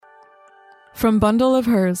From Bundle of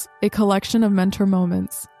Hers, a collection of mentor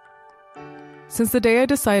moments. Since the day I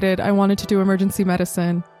decided I wanted to do emergency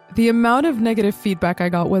medicine, the amount of negative feedback I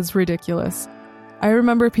got was ridiculous. I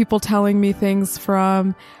remember people telling me things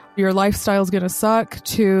from, your lifestyle's gonna suck,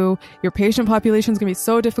 to your patient population's gonna be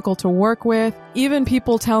so difficult to work with. Even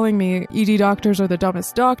people telling me ED doctors are the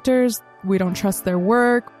dumbest doctors, we don't trust their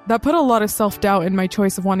work. That put a lot of self-doubt in my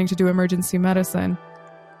choice of wanting to do emergency medicine.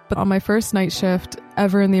 But on my first night shift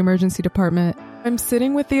ever in the emergency department, I'm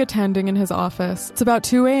sitting with the attending in his office. It's about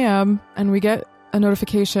 2 a.m. and we get a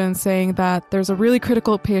notification saying that there's a really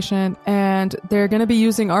critical patient and they're going to be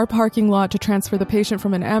using our parking lot to transfer the patient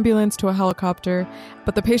from an ambulance to a helicopter,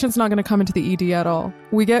 but the patient's not going to come into the ED at all.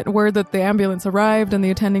 We get word that the ambulance arrived and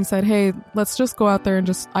the attending said, hey, let's just go out there and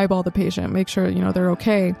just eyeball the patient, make sure, they're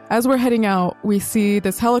okay. As we're heading out, we see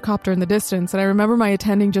this helicopter in the distance, and I remember my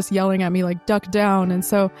attending just yelling at me like, duck down. And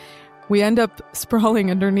so we end up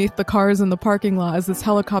sprawling underneath the cars in the parking lot as this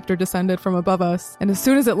helicopter descended from above us. And as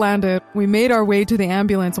soon as it landed, we made our way to the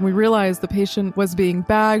ambulance and we realized the patient was being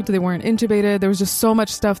bagged, they weren't intubated. There was just so much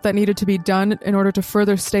stuff that needed to be done in order to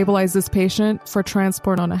further stabilize this patient for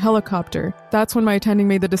transport on a helicopter. That's when my attending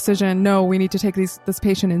made the decision, no, we need to take this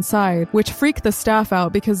patient inside, which freaked the staff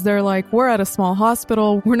out because they're like, we're at a small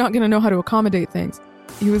hospital, we're not going to know how to accommodate things.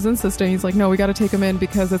 He was insisting. He's like, no, we got to take him in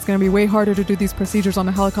because it's going to be way harder to do these procedures on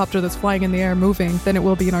a helicopter that's flying in the air moving than it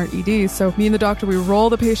will be in our ED. So me and the doctor, we roll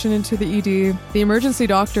the patient into the ED. The emergency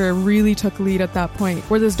doctor really took lead at that point,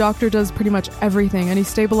 where this doctor does pretty much everything and he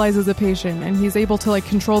stabilizes the patient and he's able to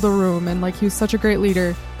control the room, and he's such a great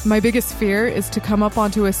leader. My biggest fear is to come up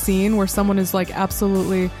onto a scene where someone is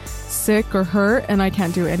absolutely sick or hurt and I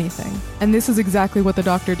can't do anything. And this is exactly what the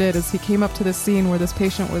doctor did, is he came up to the scene where this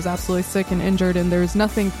patient was absolutely sick and injured and there's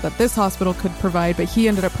nothing that this hospital could provide, but he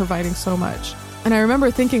ended up providing so much. And I remember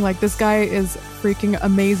thinking this guy is freaking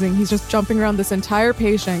amazing. He's just jumping around this entire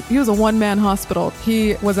patient. He was a one-man hospital.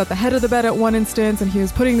 He was at the head of the bed at one instance and he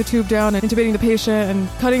was putting the tube down and intubating the patient and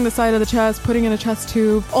cutting the side of the chest, putting in a chest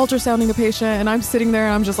tube, ultrasounding the patient, and I'm sitting there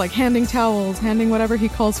and I'm just handing towels, handing whatever he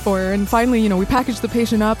calls for. And finally, we packaged the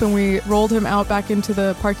patient up and we rolled him out back into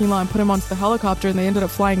the parking lot and put him onto the helicopter, and they ended up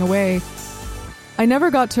flying away. I never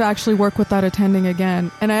got to actually work with that attending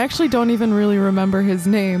again, and I actually don't even really remember his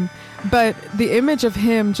name. But the image of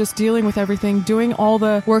him just dealing with everything, doing all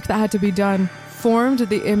the work that had to be done, formed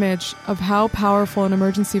the image of how powerful an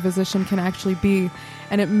emergency physician can actually be.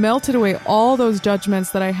 And it melted away all those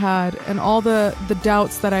judgments that I had and all the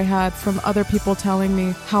doubts that I had from other people telling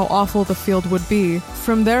me how awful the field would be.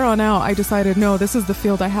 From there on out, I decided, no, this is the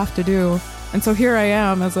field I have to do. And so here I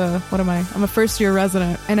am as I'm a first-year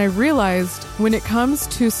resident. And I realized when it comes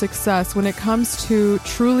to success, when it comes to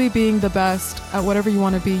truly being the best at whatever you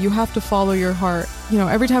want to be, you have to follow your heart.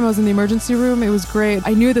 Every time I was in the emergency room, it was great.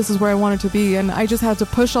 I knew this is where I wanted to be. And I just had to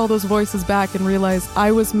push all those voices back and realize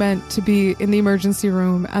I was meant to be in the emergency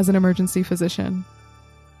room as an emergency physician.